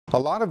A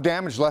lot of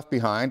damage left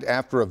behind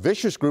after a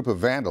vicious group of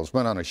vandals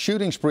went on a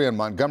shooting spree in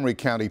Montgomery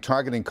County,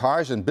 targeting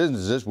cars and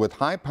businesses with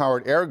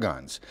high-powered air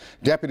guns.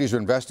 Deputies are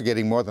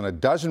investigating more than a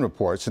dozen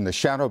reports in the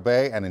Shadow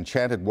Bay and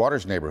Enchanted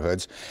Waters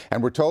neighborhoods,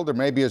 and we're told there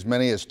may be as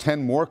many as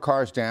 10 more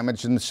cars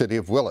damaged in the city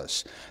of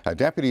Willis.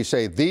 Deputies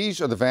say these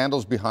are the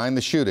vandals behind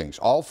the shootings,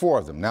 all four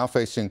of them now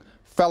facing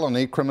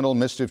felony criminal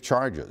mischief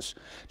charges.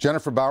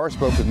 Jennifer Bauer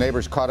spoke with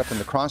neighbors caught up in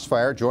the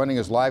crossfire, joining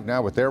us live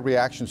now with their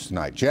reactions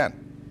tonight.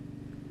 Jen.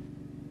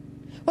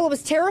 Well, it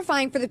was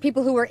terrifying for the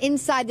people who were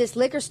inside this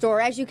liquor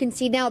store. As you can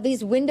see now,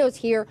 these windows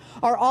here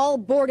are all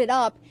boarded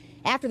up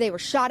after they were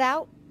shot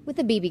out with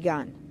a BB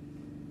gun.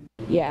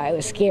 Yeah, it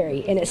was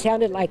scary, and it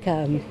sounded like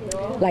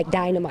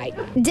dynamite.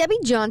 Debbie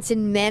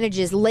Johnson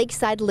manages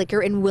Lakeside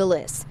Liquor in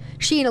Willis.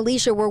 She and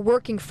Alicia were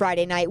working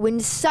Friday night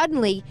when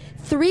suddenly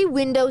 3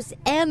 windows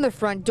and the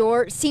front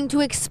door seemed to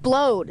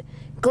explode.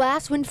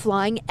 Glass went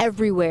flying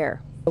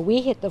everywhere. We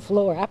hit the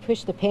floor. I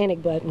pushed the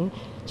panic button.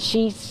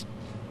 She's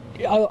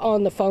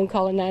on the phone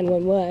calling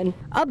 911.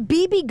 A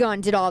BB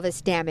gun did all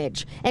this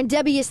damage, and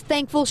Debbie is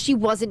thankful she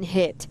wasn't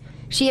hit.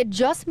 She had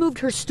just moved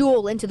her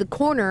stool into the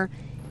corner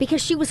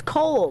because she was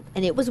cold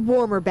and it was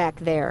warmer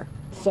back there.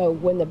 So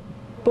when the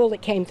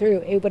bullet came through,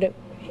 it would have,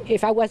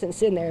 if I wasn't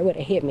sitting there, it would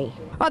have hit me.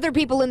 Other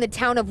people in the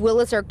town of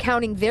Willis are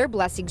counting their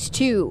blessings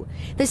too.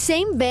 The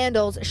same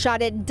vandals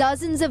shot at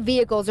dozens of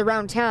vehicles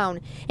around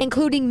town,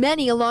 including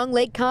many along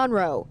Lake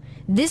Conroe.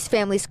 This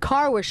family's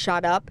car was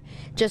shot up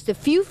just a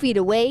few feet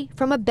away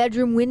from a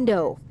bedroom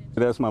window.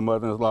 That's my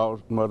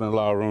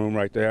mother-in-law room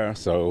right there.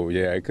 So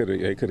yeah, it could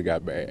have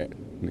got bad.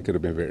 It could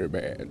have been very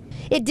bad.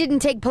 It didn't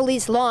take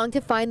police long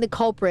to find the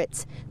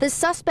culprits. The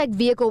suspect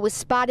vehicle was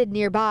spotted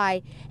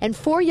nearby, and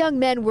 4 young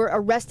men were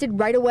arrested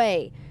right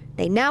away.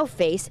 They now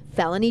face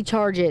felony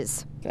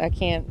charges. I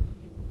can't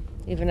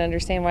even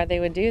understand why they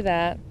would do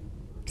that.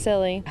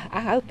 Silly.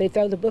 I hope they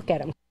throw the book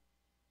at them.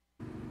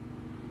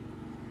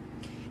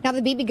 Now,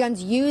 the BB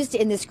guns used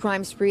in this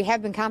crime spree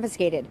have been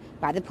confiscated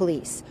by the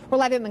police. We're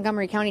live at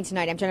Montgomery County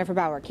tonight. I'm Jennifer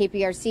Bauer,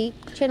 KPRC,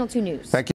 Channel 2 News. Thank you.